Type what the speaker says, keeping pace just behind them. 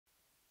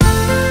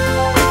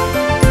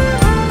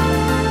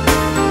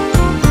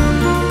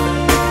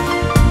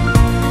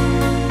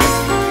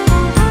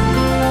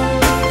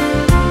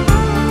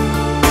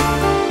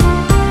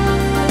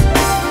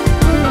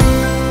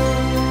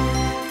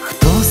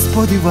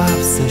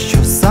сподівався, що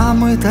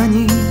саме та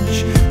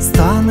ніч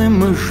стане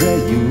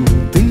межею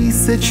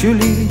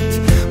тисячоліть.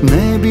 В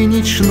небі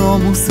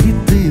нічному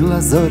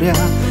світила зоря,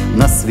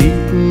 на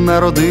світ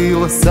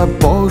народилося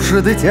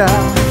Боже дитя.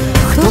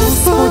 Хто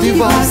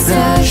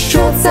сподівався,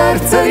 що цар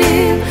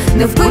царів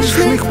не в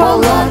пишних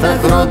палатах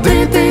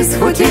родитись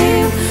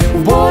хотів,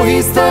 в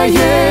богій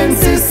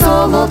стаєнці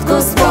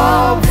солодко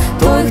спав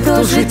той,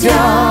 хто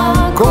життя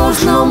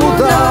кожному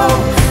дав.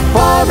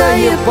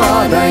 Падає,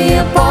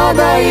 падає,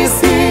 падає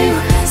сніг,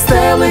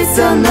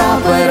 стелиться на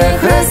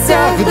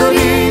перехрестях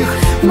доріг.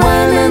 В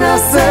мене на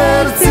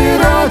серці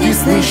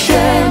радісний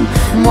щем,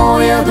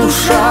 моя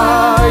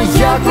душа,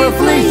 як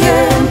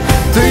Вифлеєм.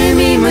 Ти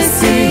мій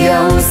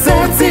Месія, у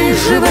серці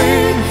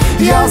живи,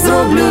 я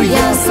зроблю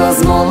ясла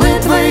з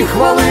молитви й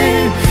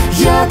хвали.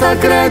 Я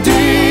так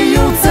радію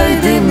цей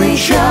дивний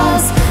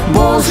час,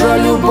 Божа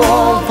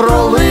любов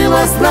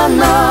пролилась на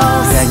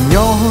нас. Для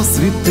нього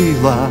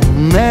світила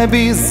в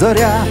небі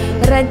зоря,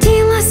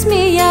 раділа,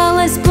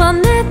 сміялась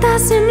планета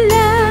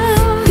Земля,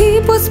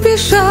 і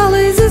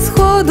поспішали зі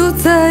сходу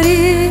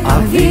царі. А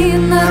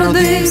він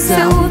народився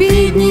у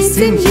бідній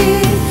сім'ї.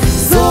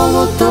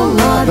 Золото,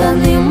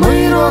 ладани,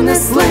 миро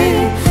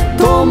несли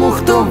тому,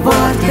 хто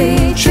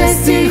вартий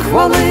честі й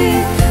хвали.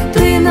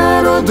 Ти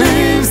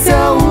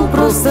народився у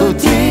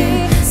простоті,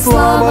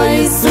 слава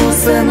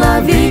Ісусе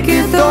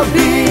навіки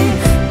тобі.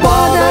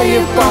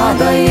 Падає,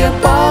 падає,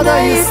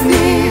 падає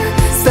сніг,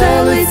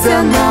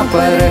 стелиться на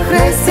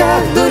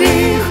перехрестях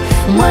доріг.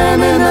 В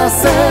мене на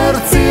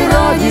серці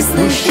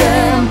радісний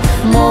щем,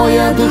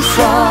 моя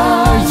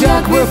душа,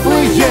 як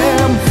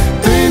Вифлеєм.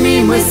 Ти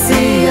мій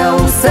Месія,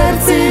 у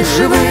серці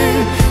живи,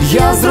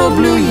 я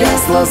зроблю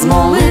ясла з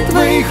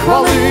молитви й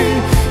хвали.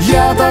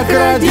 Я так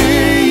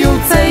радію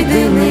цей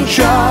дивний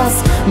час,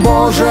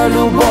 Божа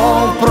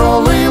любов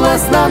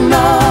пролилась на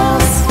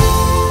нас.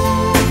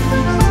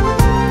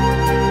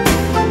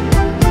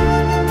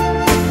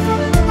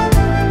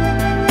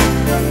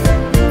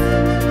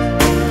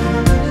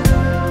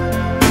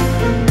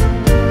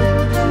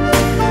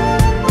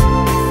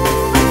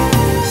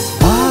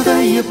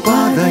 Падає,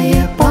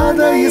 падає,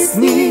 падає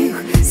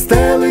сніг,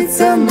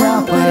 стелиться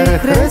на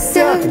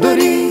перехрестях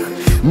доріг.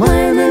 В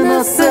мене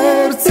на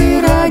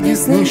серці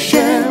радісний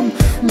щем,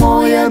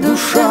 моя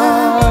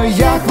душа,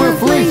 як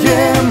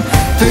Вифлеєм.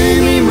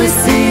 Ти мій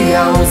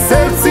Месія, у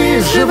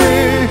серці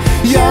живи,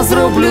 я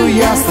зроблю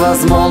ясла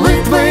з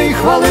молитви й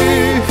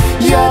хвали.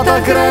 Я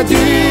так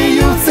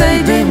радію цей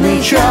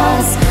дивний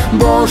час,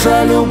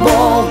 Божа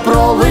любов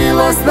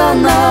пролилась на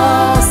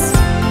нас.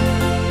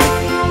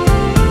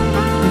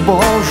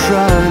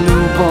 Божа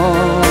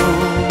любов